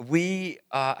We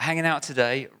are hanging out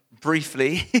today,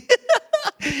 briefly,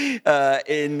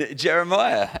 in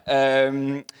Jeremiah.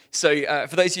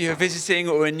 For those of you who are visiting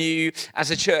or are new as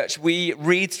a church, we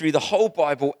read through the whole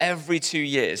Bible every 2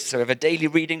 years. So we have a daily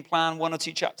reading plan, 1 or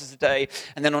 2 chapters a day.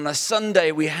 And then on a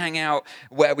Sunday, we hang out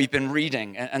where we've been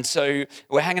reading. And so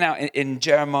we're hanging out in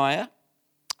Jeremiah.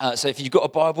 So if you've got a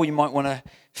Bible, you might want to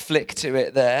flick to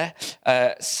it there.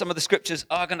 Some of the scriptures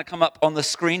are going to come up on the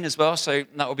screen as well, so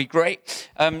that will be great.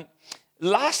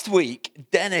 Last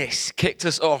week, Dennis kicked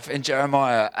us off in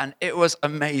Jeremiah, and it was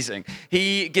amazing.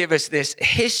 He gave us this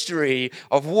history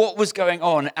of what was going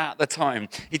on at the time.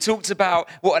 He talked about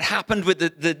what had happened with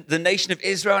the nation of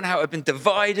Israel and how it had been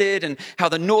divided and how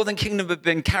the northern kingdom had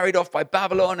been carried off by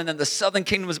Babylon, and then the southern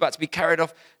kingdom was about to be carried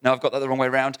off. No, I've got that the wrong way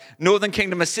around. Northern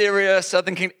kingdom, Assyria,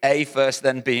 southern kingdom, A first,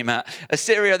 then B, Matt.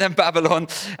 Assyria, then Babylon.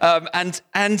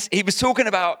 And he was talking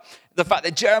about the fact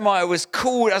that Jeremiah was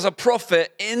called as a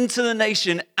prophet into the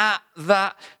nation at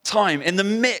that time, in the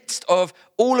midst of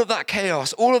all of that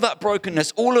chaos, all of that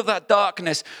brokenness, all of that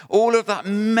darkness, all of that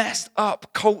messed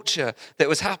up culture that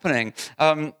was happening.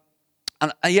 And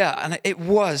it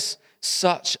was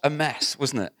such a mess,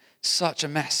 wasn't it? Such a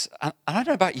mess. And I don't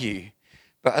know about you,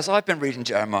 but as I've been reading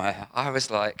Jeremiah, I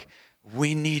was like,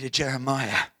 we need a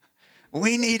Jeremiah.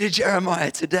 We need a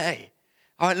Jeremiah today.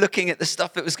 I was looking at the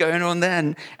stuff that was going on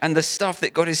then and the stuff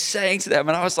that God is saying to them.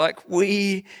 And I was like,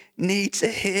 we need to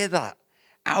hear that.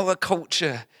 Our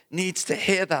culture needs to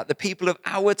hear that. The people of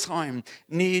our time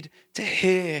need to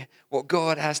hear what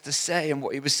God has to say and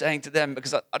what he was saying to them.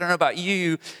 Because I don't know about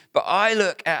you, but I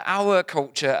look at our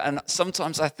culture and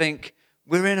sometimes I think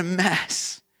we're in a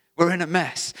mess. We're in a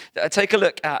mess. Take a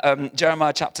look at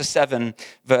Jeremiah chapter 7,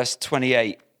 verse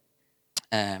 28.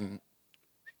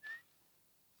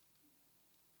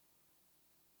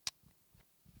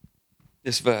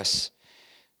 This verse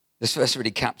really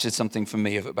captured something for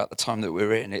me about the time that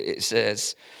we're in. It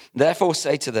says, therefore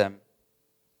say to them,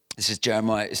 this is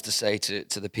Jeremiah is to say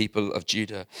to the people of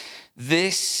Judah,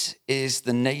 this is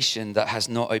the nation that has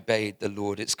not obeyed the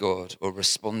Lord its God or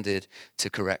responded to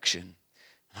correction.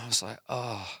 And I was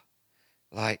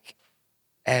like,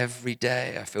 every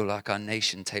day I feel like our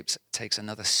nation takes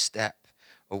another step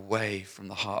away from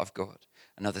the heart of God,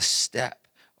 another step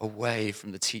away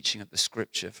from the teaching of the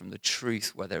scripture, from the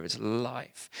truth where there is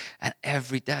life. And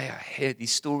every day I hear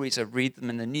these stories, I read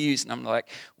them in the news, and I'm like,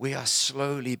 we are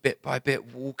slowly, bit by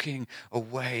bit, walking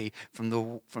away from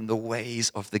the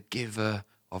ways of the giver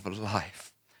of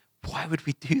life. Why would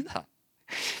we do that?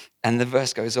 And the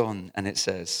verse goes on, and it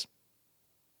says,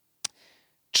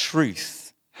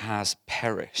 truth has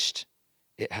perished.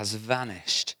 It has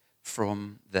vanished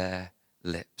from their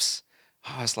lips.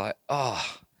 I was like,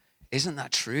 isn't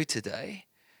that true today?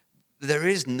 There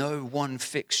is no one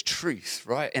fixed truth,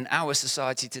 right? In our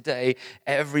society today,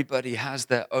 everybody has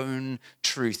their own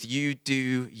truth. You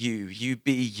do you. You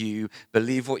be you.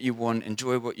 Believe what you want.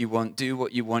 Enjoy what you want. Do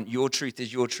what you want. Your truth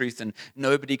is your truth, and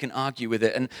nobody can argue with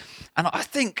it. And I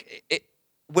think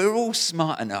we're all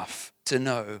smart enough to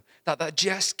know that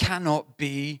just cannot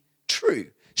be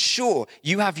true. Sure,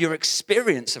 you have your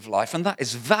experience of life, and that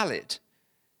is valid.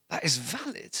 That is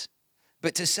valid.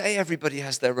 But to say everybody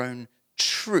has their own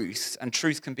truth, and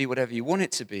truth can be whatever you want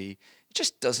it to be, it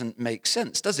just doesn't make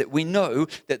sense, does it? We know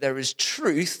that there is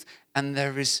truth and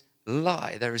there is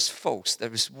lie, there is false,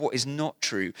 there is what is not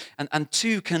true. And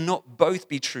two cannot both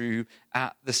be true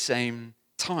at the same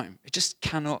time. It just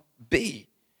cannot be.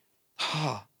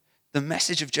 The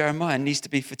message of Jeremiah needs to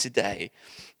be for today.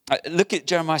 Look at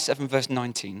Jeremiah 7, verse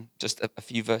 19, just a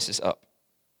few verses up.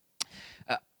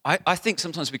 I think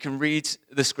sometimes we can read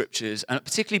the scriptures, and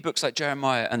particularly books like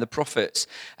Jeremiah and the prophets,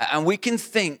 and we can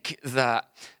think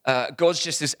that God's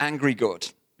just this angry God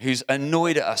who's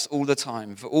annoyed at us all the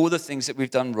time for all the things that we've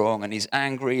done wrong, and he's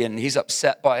angry and he's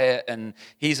upset by it, and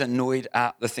he's annoyed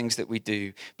at the things that we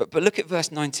do. But look at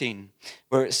verse 19,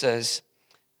 where it says,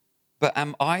 but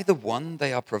am I the one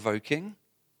they are provoking?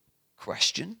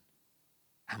 Question.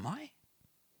 Am I?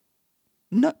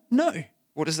 No.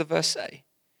 What does the verse say?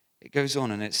 It goes on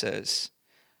and it says,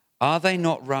 are they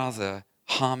not rather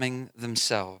harming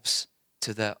themselves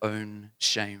to their own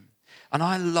shame? And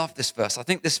I love this verse. I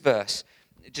think this verse,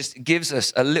 it just gives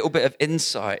us a little bit of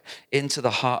insight into the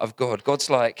heart of God. God's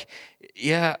like,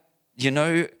 yeah,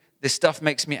 this stuff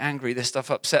makes me angry. This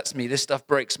stuff upsets me. This stuff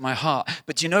breaks my heart.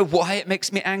 But do you know why it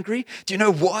makes me angry? Do you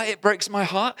know why it breaks my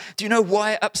heart? Do you know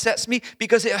why it upsets me?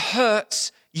 Because it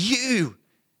hurts you.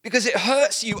 Because it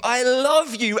hurts you. I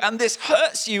love you, and this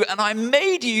hurts you, and I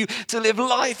made you to live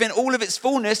life in all of its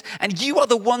fullness, and you are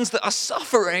the ones that are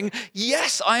suffering.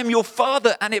 Yes, I am your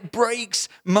father, and it breaks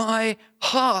my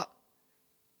heart.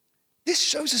 this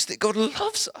shows us that God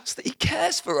loves us, that he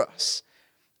cares for us.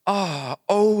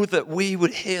 Oh, that we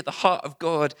would hear the heart of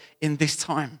God in this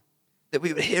time, that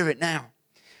we would hear it now.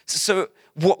 So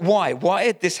why? Why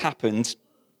had this happened?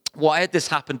 Why had this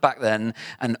happened back then,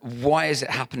 and why is it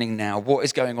happening now? What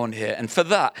is going on here? And for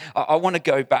that, I want to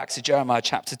go back to Jeremiah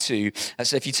chapter 2.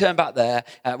 So if you turn back there,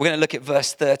 we're going to look at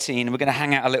verse 13, and we're going to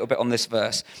hang out a little bit on this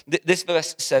verse. This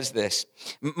verse says this: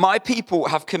 my people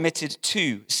have committed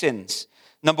two sins.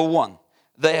 Number one,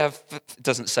 they have, it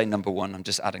doesn't say number one, I'm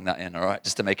just adding that in, all right,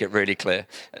 just to make it really clear.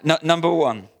 Number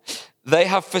one, they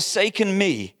have forsaken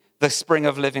me, the spring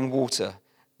of living water.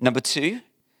 Number two,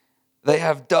 they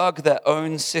have dug their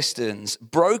own cisterns,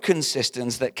 broken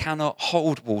cisterns that cannot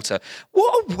hold water.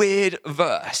 What a weird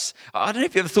verse. I don't know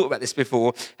if you ever thought about this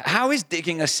before. How is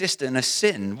digging a cistern a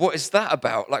sin? What is that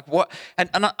about? Like what? And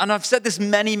I've said this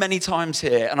many, many times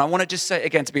here, and I want to just say it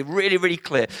again to be really, really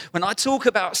clear. When I talk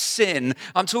about sin,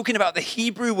 I'm talking about the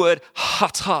Hebrew word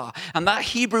hatah. And that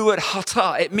Hebrew word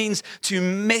hatah, it means to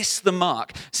miss the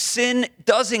mark. Sin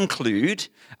does include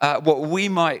what we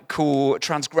might call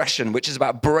transgression, which is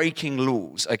about breaking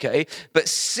laws, okay? But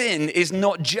sin is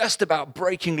not just about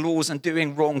breaking laws and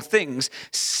doing wrong things.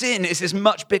 Sin is this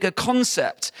much bigger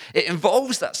concept. It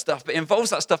involves that stuff, but it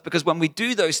involves that stuff because when we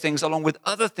do those things along with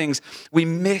other things, we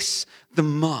miss the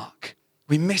mark.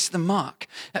 We miss the mark.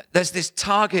 There's this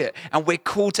target, and we're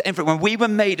called to everything. When we were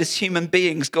made as human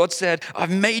beings, God said,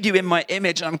 I've made you in my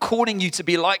image, and I'm calling you to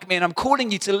be like me, and I'm calling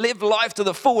you to live life to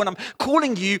the full, and I'm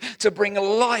calling you to bring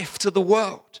life to the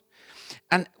world.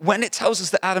 And when it tells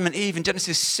us that Adam and Eve in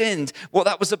Genesis sinned, what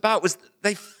that was about was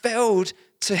they failed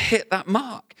to hit that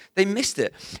mark. They missed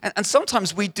it. And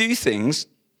sometimes we do things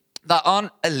that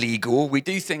aren't illegal. We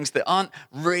do things that aren't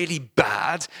really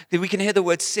bad. We can hear the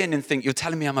word sin and think, you're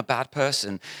telling me I'm a bad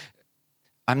person.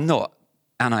 I'm not,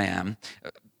 and I am.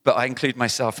 But I include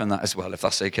myself in that as well, if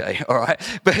that's okay, all right?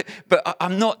 But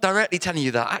I'm not directly telling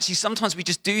you that. Actually, sometimes we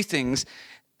just do things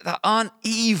that aren't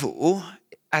evil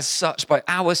as such by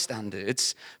our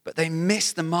standards, but they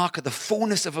miss the mark of the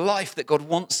fullness of life that God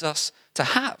wants us to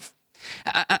have.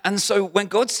 And so when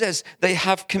God says they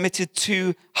have committed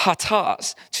two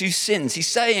hatahs, two sins, he's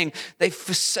saying they've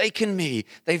forsaken me,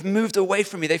 they've moved away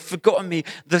from me, they've forgotten me,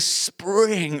 the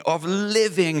spring of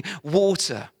living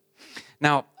water.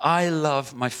 Now, I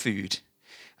love my food,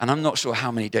 and I'm not sure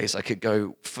how many days I could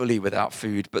go fully without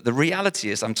food, but the reality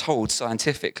is I'm told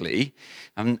scientifically,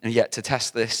 I'm yet to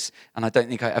test this, and I don't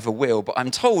think I ever will, but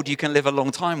I'm told you can live a long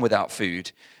time without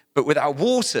food, but without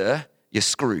water, you're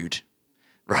screwed.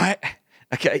 Right?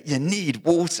 Okay, you need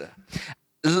water.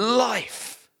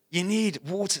 Life. You need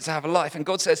water to have a life. And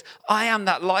God says, I am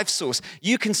that life source.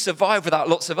 You can survive without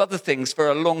lots of other things for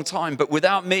a long time, but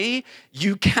without me,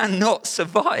 you cannot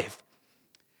survive.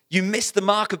 You miss the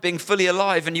mark of being fully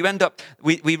alive, and you end up,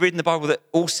 we read in the Bible that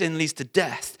all sin leads to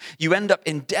death. You end up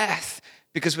in death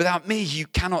because without me, you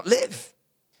cannot live.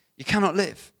 You cannot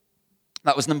live.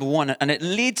 That was number one. And it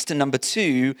leads to number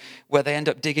two, where they end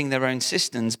up digging their own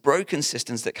cisterns, broken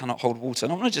cisterns that cannot hold water.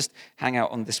 And I want to just hang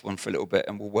out on this one for a little bit,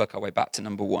 and we'll work our way back to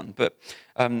number one. But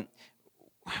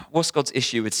what's God's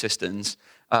issue with cisterns?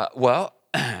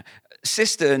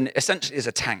 Cistern essentially is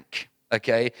a tank.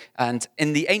 Okay, and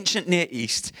in the ancient Near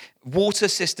East, water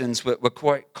cisterns were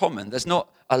quite common. There's not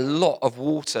a lot of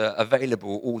water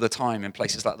available all the time in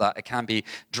places like that. It can be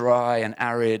dry and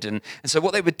arid. And so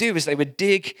what they would do is they would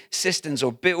dig cisterns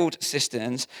or build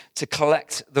cisterns to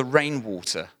collect the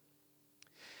rainwater.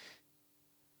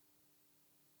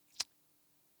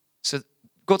 So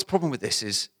God's problem with this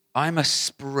is, I'm a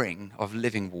spring of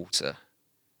living water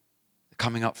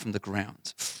coming up from the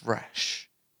ground, fresh,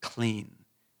 clean,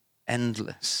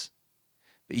 endless.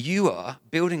 But you are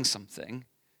building something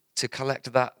to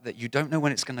collect that you don't know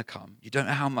when it's going to come. You don't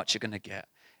know how much you're going to get.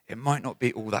 It might not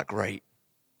be all that great.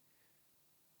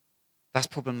 That's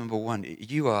problem number one.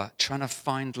 You are trying to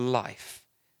find life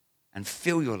and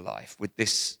fill your life with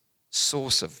this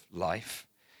source of life,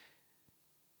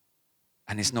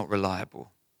 and it's not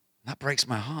reliable. And that breaks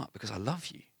my heart because I love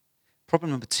you.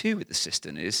 Problem number two with the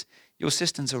cistern is your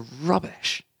cisterns are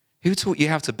rubbish. Who taught you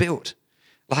how to build?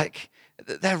 Like,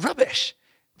 they're rubbish.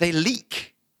 They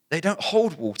leak. They don't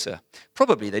hold water.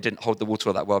 Probably they didn't hold the water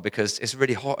all that well because it's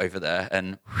really hot over there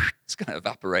and it's going to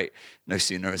evaporate no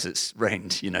sooner as it's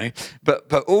rained, you know.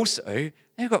 But also,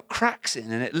 they've got cracks in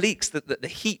and it leaks, that the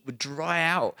heat would dry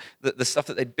out the stuff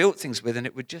that they'd built things with, and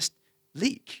it would just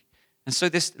leak. And so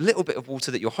this little bit of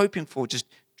water that you're hoping for just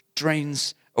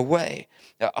drains away.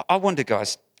 I wonder,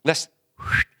 guys, let's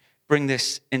bring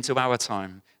this into our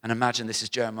time and imagine this is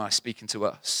Jeremiah speaking to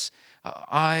us.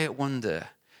 I wonder,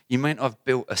 you might not have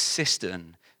built a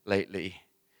cistern lately,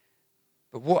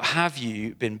 But what have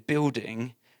you been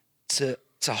building to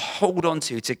hold on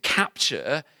to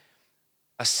capture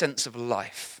a sense of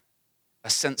life, a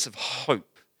sense of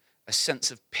hope, a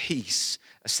sense of peace,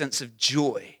 a sense of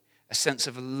joy, a sense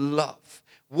of love?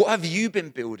 What have you been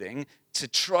building to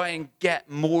try and get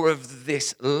more of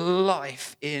this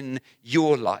life in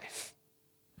your life?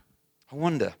 I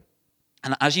wonder.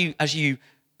 And as you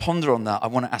ponder on that, I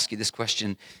want to ask you this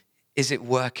question. Is it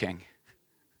working?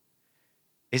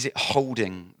 Is it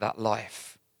holding that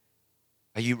life?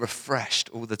 Are you refreshed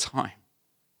all the time?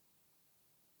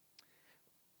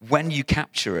 When you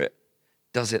capture it,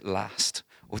 does it last?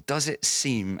 Or does it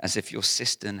seem as if your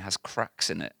cistern has cracks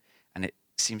in it and it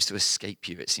seems to escape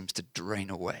you? It seems to drain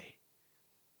away.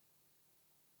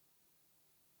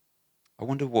 I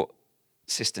wonder what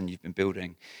cistern you've been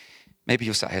building. Maybe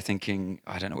you're sat here thinking,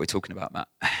 I don't know what we're talking about, Matt.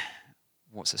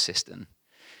 What's a cistern?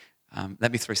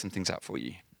 Let me throw some things out for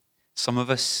you. Some of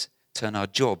us turn our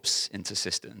jobs into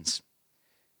cisterns.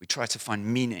 We try to find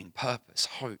meaning, purpose,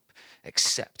 hope,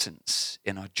 acceptance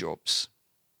in our jobs.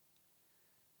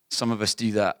 Some of us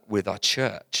do that with our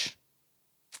church.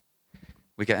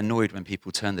 We get annoyed when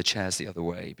people turn the chairs the other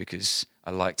way because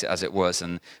I liked it as it was.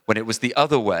 And when it was the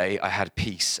other way, I had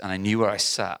peace and I knew where I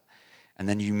sat. And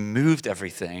then you moved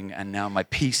everything and now my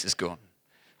peace is gone.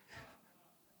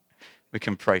 We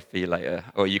can pray for you later,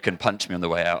 or you can punch me on the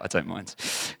way out. I don't mind.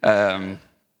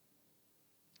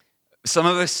 Some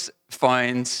of us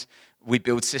find we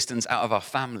build cisterns out of our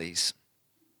families.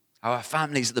 Our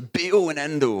families are the be-all and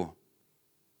end-all.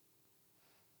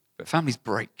 But families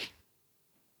break.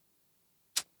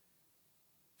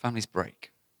 Families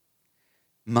break.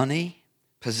 Money,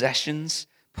 possessions,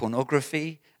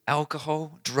 pornography,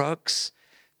 alcohol, drugs.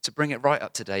 To bring it right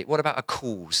up to date, what about a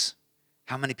cause?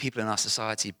 How many people in our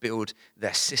society build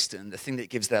their cistern, the thing that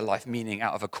gives their life meaning,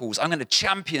 out of a cause? I'm going to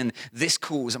champion this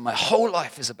cause, and my whole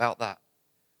life is about that.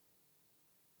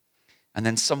 And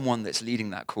then someone that's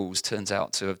leading that cause turns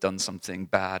out to have done something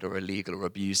bad or illegal or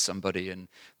abused somebody, and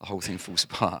the whole thing falls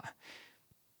apart.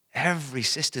 Every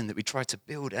cistern that we try to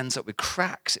build ends up with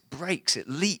cracks, it breaks, it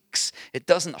leaks, it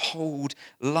doesn't hold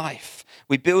life.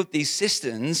 We build these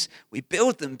cisterns, we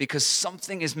build them because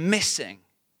something is missing.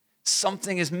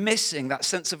 Something is missing, that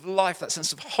sense of life, that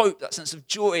sense of hope, that sense of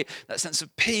joy, that sense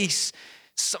of peace.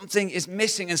 Something is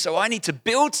missing, and so I need to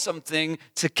build something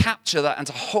to capture that and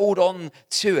to hold on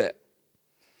to it.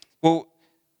 Well,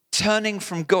 turning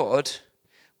from God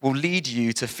will lead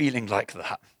you to feeling like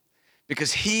that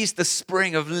because he's the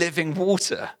spring of living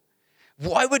water.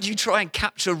 Why would you try and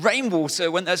capture rainwater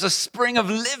when there's a spring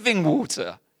of living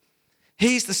water?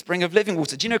 He's the spring of living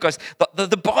water. Do you know, guys,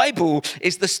 the Bible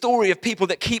is the story of people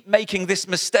that keep making this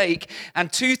mistake,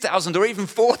 and 2,000 or even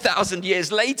 4,000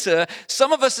 years later,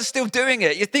 some of us are still doing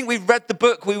it. You'd think we've read the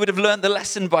book, we would have learned the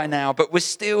lesson by now, but we're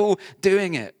still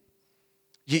doing it.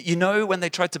 You know when they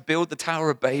tried to build the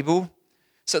Tower of Babel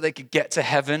so they could get to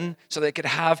heaven, so they could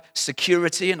have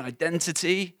security and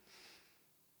identity?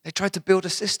 They tried to build a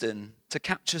cistern to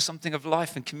capture something of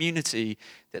life and community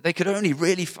that they could only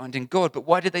really find in God. But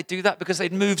why did they do that? Because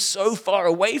they'd moved so far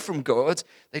away from God,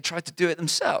 they tried to do it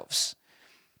themselves.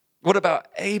 What about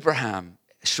Abraham?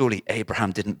 Surely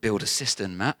Abraham didn't build a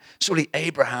cistern, Matt. Surely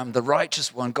Abraham, the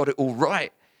righteous one, got it all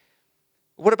right.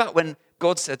 What about when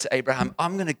God said to Abraham,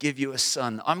 I'm going to give you a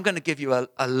son. I'm going to give you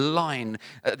a line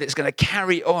that's going to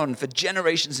carry on for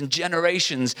generations and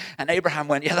generations. And Abraham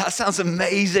went, yeah, that sounds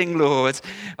amazing, Lord.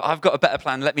 I've got a better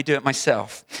plan. Let me do it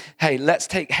myself. Hey, let's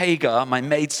take Hagar, my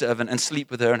maidservant, and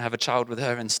sleep with her and have a child with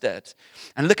her instead.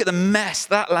 And look at the mess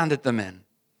that landed them in.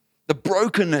 The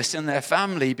brokenness in their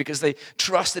family because they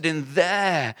trusted in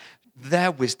their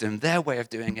wisdom, their way of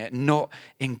doing it, not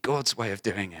in God's way of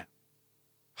doing it.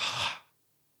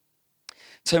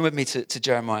 Turn with me to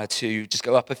Jeremiah 2. Just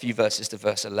go up a few verses to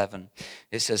verse 11.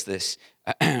 It says this.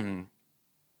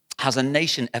 Has a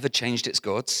nation ever changed its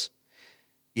gods?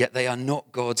 Yet they are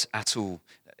not gods at all.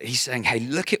 He's saying, hey,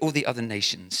 look at all the other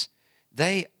nations.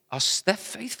 They're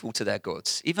faithful to their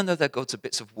gods. Even though their gods are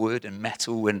bits of wood and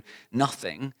metal and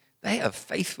nothing, they are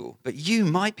faithful. But you,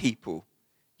 my people,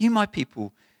 you've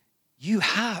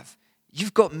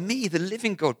got me, the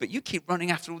living God, but you keep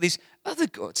running after all these other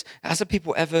gods. Has a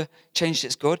people ever changed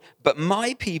its God? But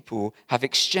my people have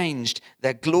exchanged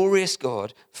their glorious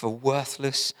God for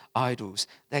worthless idols.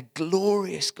 Their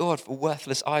glorious God for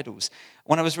worthless idols.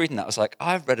 When I was reading that, I was like,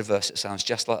 I've read a verse that sounds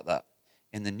just like that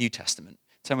in the New Testament.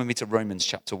 Turn with me to Romans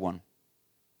chapter 1.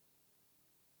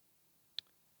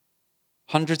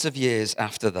 Hundreds of years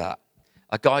after that,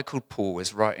 a guy called Paul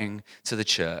is writing to the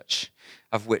church,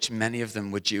 of which many of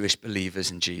them were Jewish believers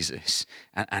in Jesus.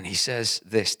 And he says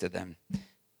this to them.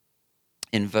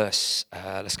 in verse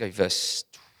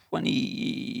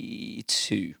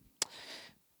 22.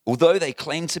 Although they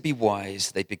claimed to be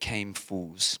wise, they became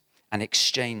fools and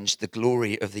exchanged the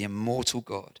glory of the immortal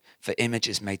God for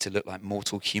images made to look like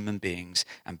mortal human beings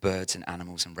and birds and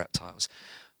animals and reptiles.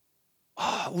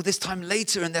 All this time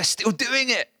later, and they're still doing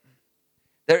it.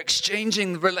 They're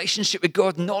exchanging the relationship with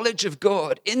God, knowledge of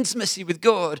God, intimacy with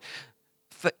God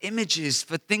for images,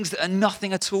 for things that are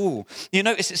nothing at all. You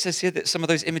notice it says here that some of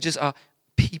those images are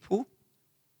people.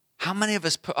 How many of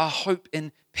us put our hope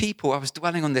in people? I was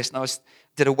dwelling on this, and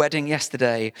did a wedding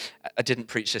yesterday. I didn't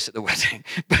preach this at the wedding,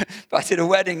 but I did a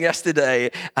wedding yesterday,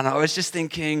 and I was just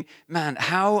thinking, man,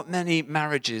 how many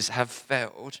marriages have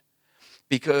failed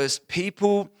because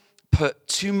people put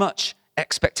too much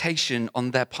expectation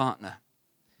on their partner,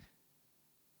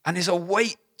 and it's a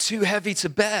weight too heavy to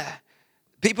bear.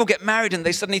 People get married and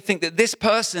they suddenly think that this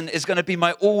person is going to be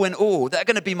my all in all. They're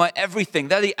going to be my everything.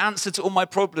 They're the answer to all my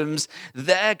problems.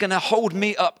 They're going to hold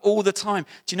me up all the time.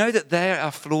 Do you know that they're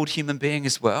a flawed human being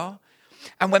as well?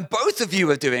 And when both of you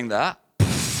are doing that,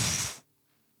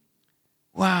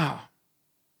 wow.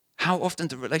 How often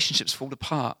do relationships fall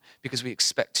apart because we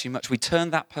expect too much? We turn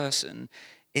that person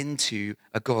into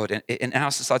a God. In our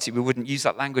society, we wouldn't use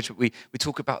that language, but we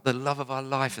talk about the love of our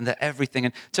life and the everything.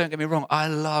 And don't get me wrong, I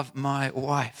love my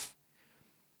wife.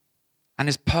 And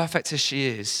as perfect as she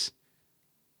is,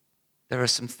 there are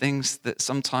some things that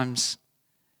sometimes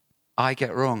I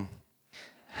get wrong.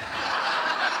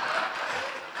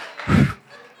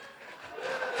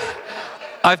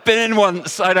 I've been in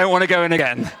once, I don't want to go in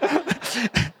again.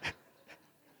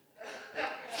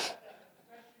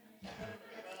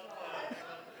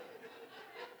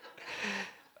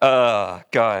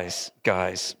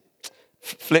 Guys,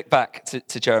 flick back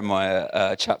to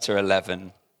Jeremiah chapter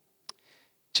 11.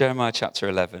 Jeremiah chapter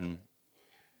 11,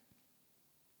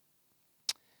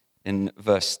 in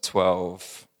verse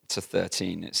 12 to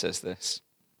 13, it says this.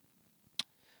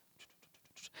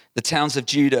 The towns of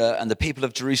Judah and the people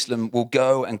of Jerusalem will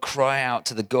go and cry out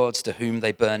to the gods to whom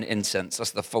they burn incense.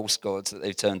 That's the false gods that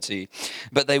they've turned to.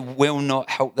 But they will not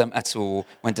help them at all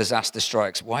when disaster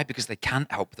strikes. Why? Because they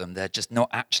can't help them. They're just not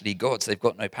actually gods. They've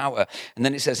got no power. And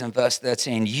then it says in verse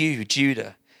 13, you,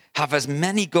 Judah, have as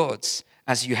many gods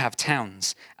as you have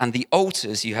towns, and the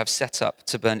altars you have set up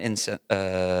to burn incense.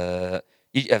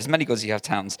 You have as many gods as you have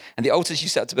towns, and the altars you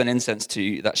set up to burn incense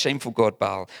to, that shameful god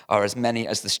Baal, are as many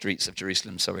as the streets of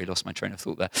Jerusalem. Sorry, lost my train of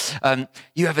thought there.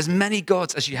 You have as many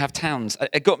gods as you have towns.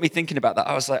 It got me thinking about that.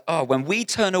 I was like, when we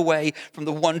turn away from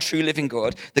the one true living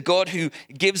God, the God who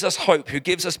gives us hope, who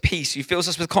gives us peace, who fills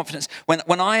us with confidence,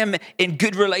 when I am in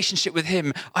good relationship with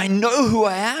him, I know who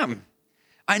I am.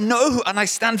 I know and I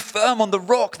stand firm on the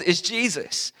rock that is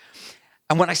Jesus.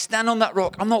 And when I stand on that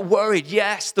rock, I'm not worried.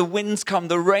 Yes, the winds come,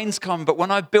 the rains come, but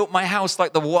when I built my house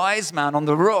like the wise man on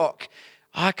the rock,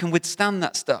 I can withstand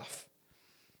that stuff.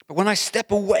 But when I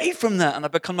step away from that and I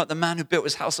become like the man who built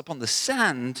his house upon the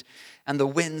sand, and the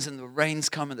winds and the rains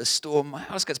come and the storm, my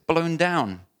house gets blown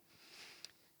down.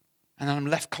 And I'm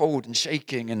left cold and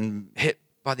shaking and hit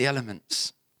by the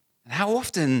elements. And how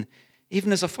often,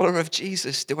 even as a follower of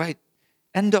Jesus, do I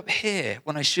end up here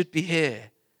when I should be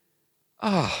here?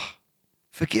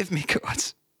 Forgive me, God,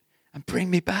 and bring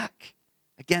me back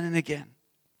again and again.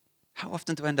 How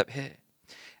often do I end up here?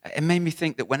 It made me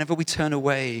think that whenever we turn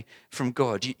away from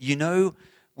God,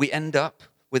 we end up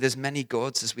with as many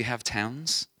gods as we have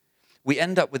towns. We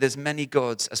end up with as many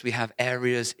gods as we have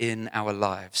areas in our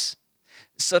lives.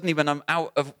 Suddenly, when I'm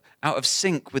out of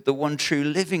sync with the one true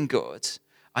living God,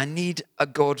 I need a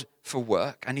God for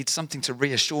work. I need something to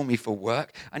reassure me for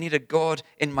work. I need a God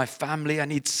in my family. I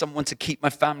need someone to keep my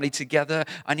family together.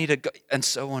 I need a God, and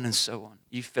so on and so on.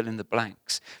 You fill in the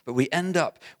blanks. But we end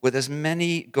up with as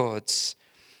many gods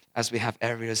as we have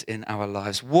areas in our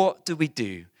lives. What do we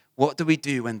do? What do we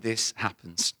do when this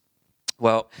happens?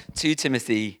 Well, 2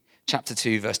 Timothy chapter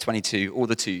 2, verse 22, all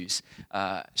the twos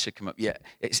should come up. Yeah,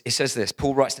 it says this.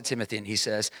 Paul writes to Timothy and he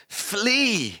says,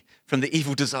 flee from the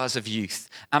evil desires of youth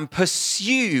and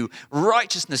pursue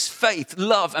righteousness, faith,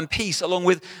 love, and peace along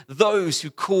with those who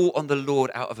call on the Lord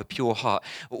out of a pure heart.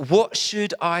 What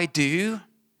should I do?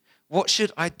 What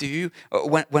should I do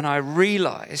when I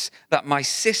realize that my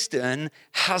cistern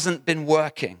hasn't been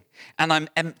working and I'm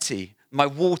empty? My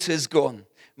water's gone.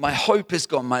 My hope is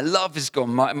gone. My love is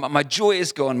gone. My joy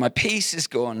is gone. My peace is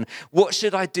gone. What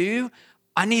should I do?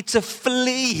 I need to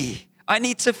flee. I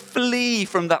need to flee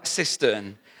from that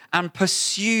cistern and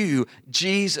pursue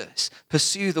Jesus.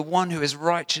 Pursue the one who is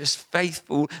righteous,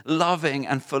 faithful, loving,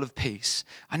 and full of peace.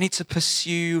 I need to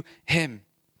pursue him.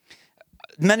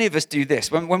 many of us do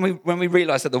this. When we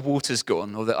realize that the water's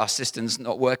gone or that our cistern's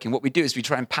not working, what we do is we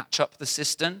try and patch up the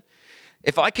cistern.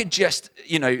 If I could just,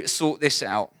 sort this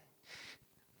out.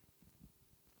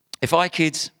 If I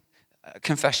could,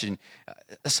 confession,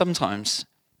 sometimes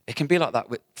it can be like that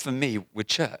for me with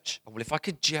church. Well, if I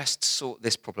could just sort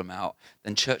this problem out,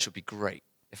 then church would be great.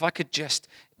 If I could just,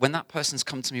 when that person's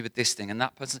come to me with this thing and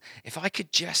that person, if I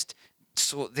could just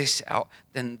sort this out,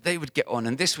 then they would get on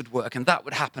and this would work and that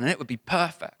would happen and it would be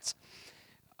perfect.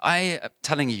 I am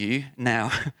telling you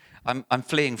now, I'm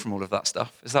fleeing from all of that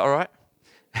stuff. Is that all right?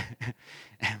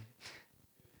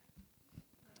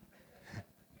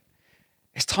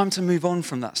 It's time to move on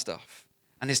from that stuff.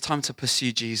 And it's time to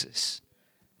pursue Jesus.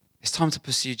 It's time to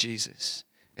pursue Jesus.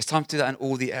 It's time to do that in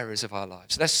all the areas of our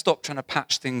lives. Let's stop trying to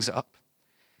patch things up.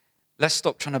 Let's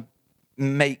stop trying to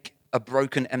make a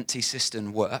broken, empty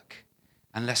cistern work.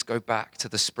 And let's go back to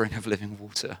the spring of living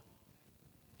water.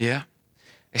 Yeah?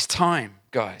 It's time,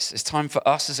 guys. It's time for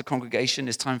us as a congregation.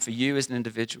 It's time for you as an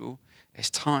individual. It's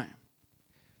time.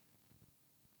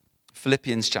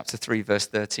 Philippians chapter 3, verse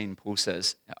 13, Paul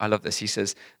says, I love this. He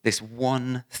says, this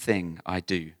one thing I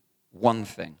do, one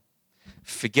thing,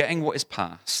 forgetting what is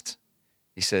past,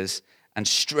 he says, and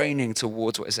straining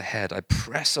towards what is ahead, I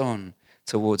press on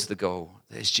towards the goal.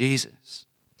 There's Jesus.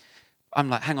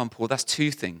 I'm like, hang on, Paul, that's two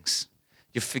things.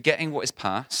 You're forgetting what is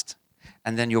past,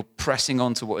 and then you're pressing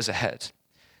on to what is ahead.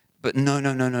 But no.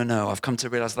 I've come to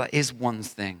realize that is one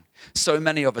thing. So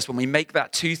many of us, when we make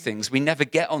that two things, we never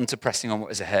get on to pressing on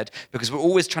what is ahead because we're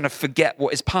always trying to forget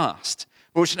what is past.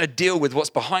 We're always trying to deal with what's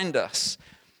behind us.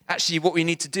 Actually, what we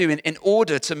need to do in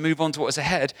order to move on to what is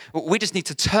ahead, we just need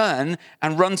to turn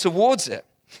and run towards it.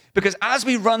 Because as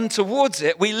we run towards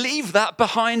it, we leave that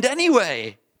behind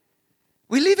anyway.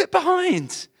 We leave it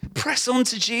behind. Press on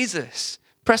to Jesus.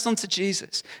 Press on to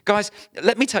Jesus. Guys,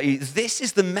 let me tell you, this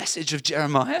is the message of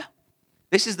Jeremiah.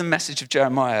 This is the message of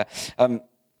Jeremiah.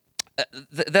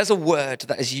 There's a word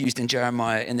that is used in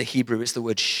Jeremiah in the Hebrew. It's the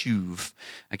word shuv.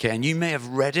 Okay, and you may have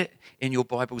read it in your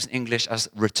Bibles in English as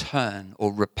return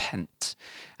or repent.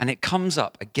 And it comes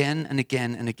up again and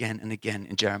again and again and again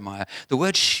in Jeremiah. The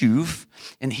word shuv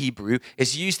in Hebrew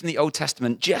is used in the Old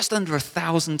Testament just under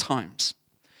 1,000 times.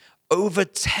 Over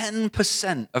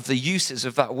 10% of the uses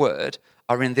of that word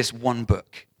are in this one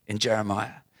book, in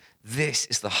Jeremiah. This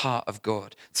is the heart of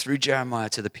God through Jeremiah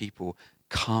to the people.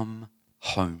 Come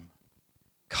home.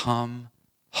 Come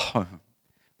home.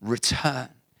 Return.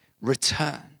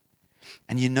 Return.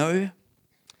 And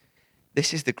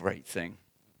this is the great thing,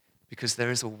 because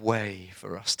there is a way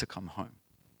for us to come home.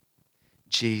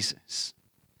 Jesus.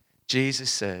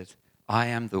 Jesus said, I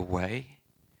am the way,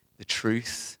 the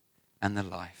truth, and the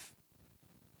life.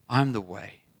 I'm the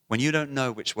way. When you don't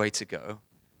know which way to go,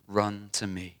 run to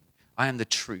me. I am the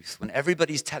truth. When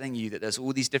everybody's telling you that there's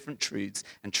all these different truths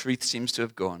and truth seems to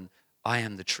have gone, I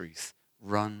am the truth.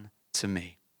 Run to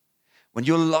me. When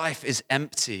your life is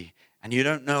empty and you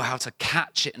don't know how to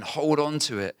catch it and hold on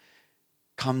to it,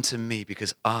 come to me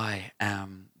because I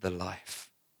am the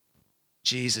life.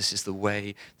 Jesus is the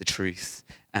way, the truth,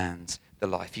 and the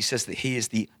life. He says that he is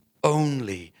the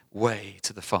only way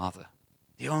to the Father.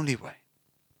 The only way.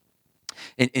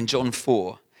 In John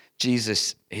 4,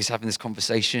 Jesus, he's having this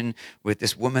conversation with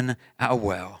this woman at a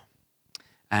well.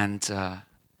 And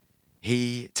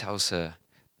he tells her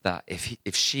that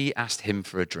if she asked him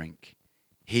for a drink,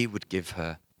 he would give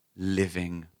her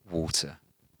living water.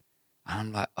 And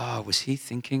I'm like, was he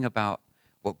thinking about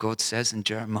what God says in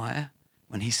Jeremiah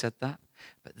when he said that?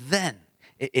 But then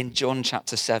in John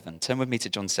chapter 7, turn with me to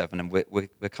John 7, and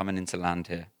we're coming into land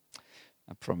here.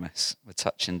 I promise. We're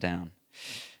touching down.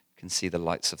 Can see the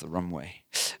lights of the runway.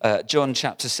 John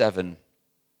chapter 7.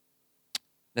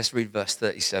 Let's read verse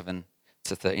 37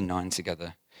 to 39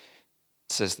 together.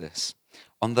 It says this.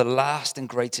 On the last and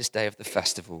greatest day of the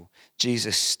festival,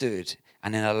 Jesus stood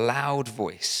and in a loud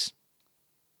voice,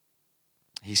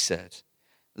 he said,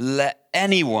 let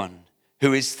anyone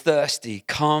who is thirsty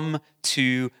come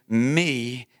to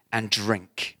me and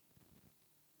drink.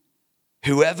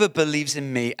 Whoever believes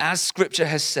in me, as scripture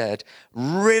has said,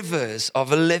 rivers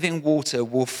of living water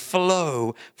will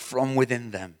flow from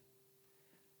within them.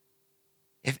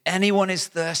 If anyone is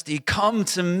thirsty, come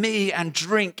to me and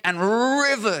drink, and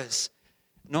rivers,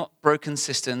 not broken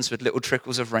cisterns with little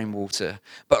trickles of rainwater,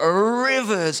 but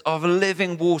rivers of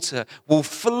living water will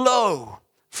flow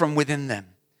from within them.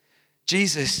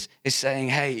 Jesus is saying,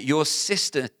 hey, your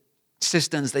cisterns,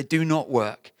 they do not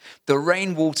work. The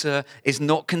rainwater is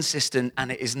not consistent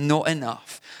and it is not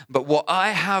enough. But what I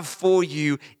have for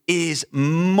you is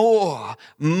more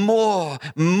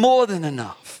than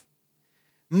enough.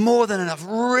 More than enough.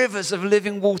 Rivers of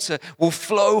living water will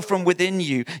flow from within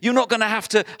you. You're not going to have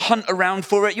to hunt around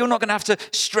for it. You're not going to have to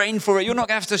strain for it. You're not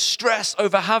going to have to stress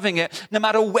over having it. No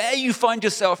matter where you find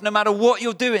yourself, no matter what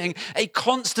you're doing, a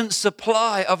constant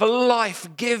supply of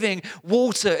life-giving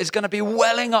water is going to be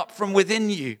welling up from within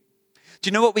you. Do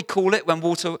you know what we call it when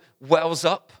water wells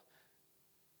up?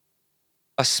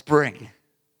 A spring.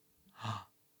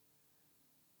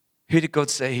 Who did God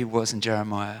say he was in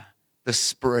Jeremiah? The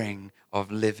spring of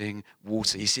living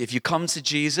water. You see, if you come to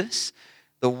Jesus,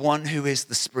 the one who is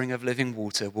the spring of living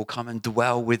water will come and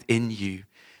dwell within you,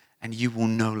 and you will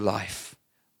know life.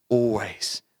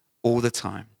 Always, all the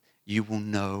time, you will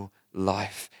know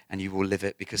life and you will live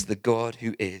it, because the God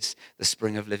who is the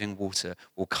spring of living water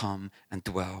will come and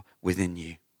dwell within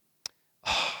you.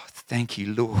 Oh, thank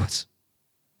you, Lord.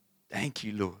 Thank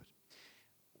you, Lord.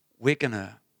 We're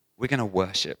gonna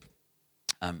worship,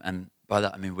 and by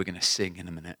that I mean we're gonna sing in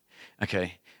a minute.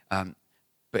 Okay,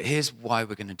 but here's why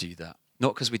we're gonna do that.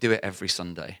 Not because we do it every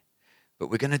Sunday, but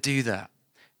we're gonna do that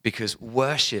because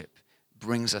worship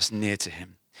brings us near to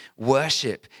Him.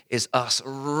 Worship is us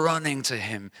running to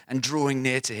Him and drawing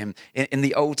near to Him. In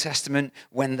the Old Testament,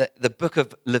 when the book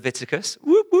of Leviticus,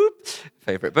 whoop, whoop,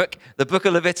 favorite book, the book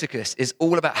of Leviticus is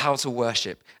all about how to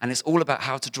worship, and it's all about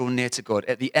how to draw near to God.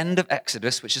 At the end of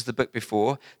Exodus, which is the book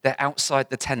before, they're outside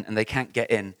the tent and they can't get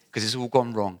in because it's all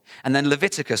gone wrong. And then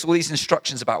Leviticus, all these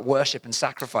instructions about worship and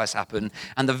sacrifice happen,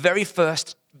 and the very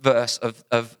first verse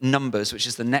of Numbers, which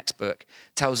is the next book,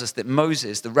 tells us that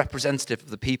Moses, the representative of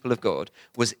the people of God,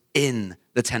 was in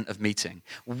the tent of meeting.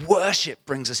 Worship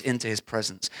brings us into His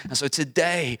presence. And so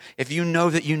today, if you know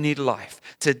that you need life,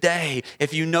 today,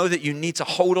 if you know that you need to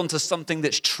hold on to something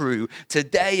that's true,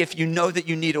 today, if you know that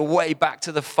you need a way back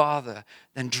to the Father,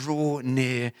 then draw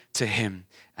near to Him.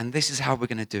 And this is how we're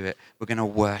going to do it. We're going to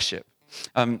worship.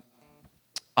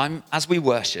 As we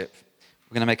worship,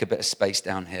 we're going to make a bit of space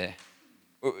down here.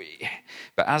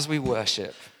 But as we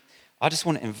worship, I just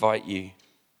want to invite you,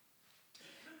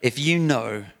 if you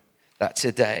know that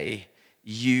today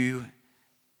you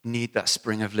need that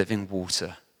spring of living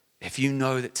water, if you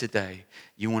know that today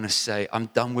you want to say, I'm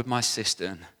done with my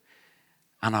cistern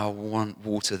and I want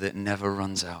water that never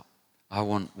runs out. I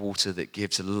want water that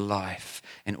gives life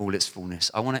in all its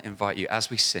fullness. I want to invite you, as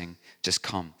we sing, just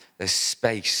come. There's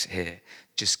space here.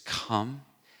 Just come.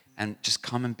 And just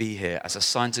come and be here as a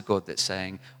sign to God that's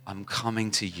saying, I'm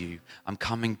coming to you. I'm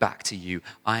coming back to you.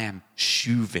 I am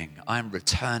shuving. I am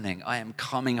returning. I am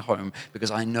coming home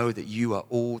because I know that you are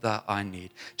all that I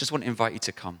need. Just want to invite you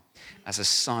to come as a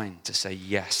sign to say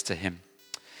yes to Him.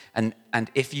 And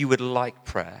if you would like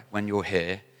prayer when you're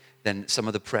here, then some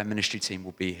of the prayer ministry team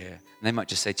will be here. And they might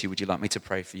just say to you, would you like me to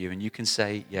pray for you? And you can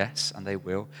say yes, and they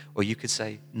will. Or you could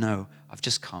say, no, I've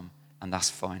just come, and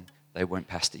that's fine. They won't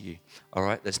pester you, all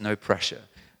right? There's no pressure.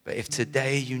 But if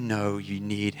today you know you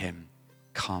need Him,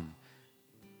 come.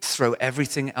 Throw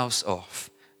everything else off.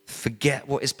 Forget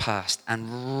what is past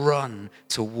and run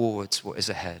towards what is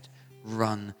ahead.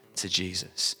 Run to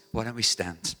Jesus. Why don't we stand?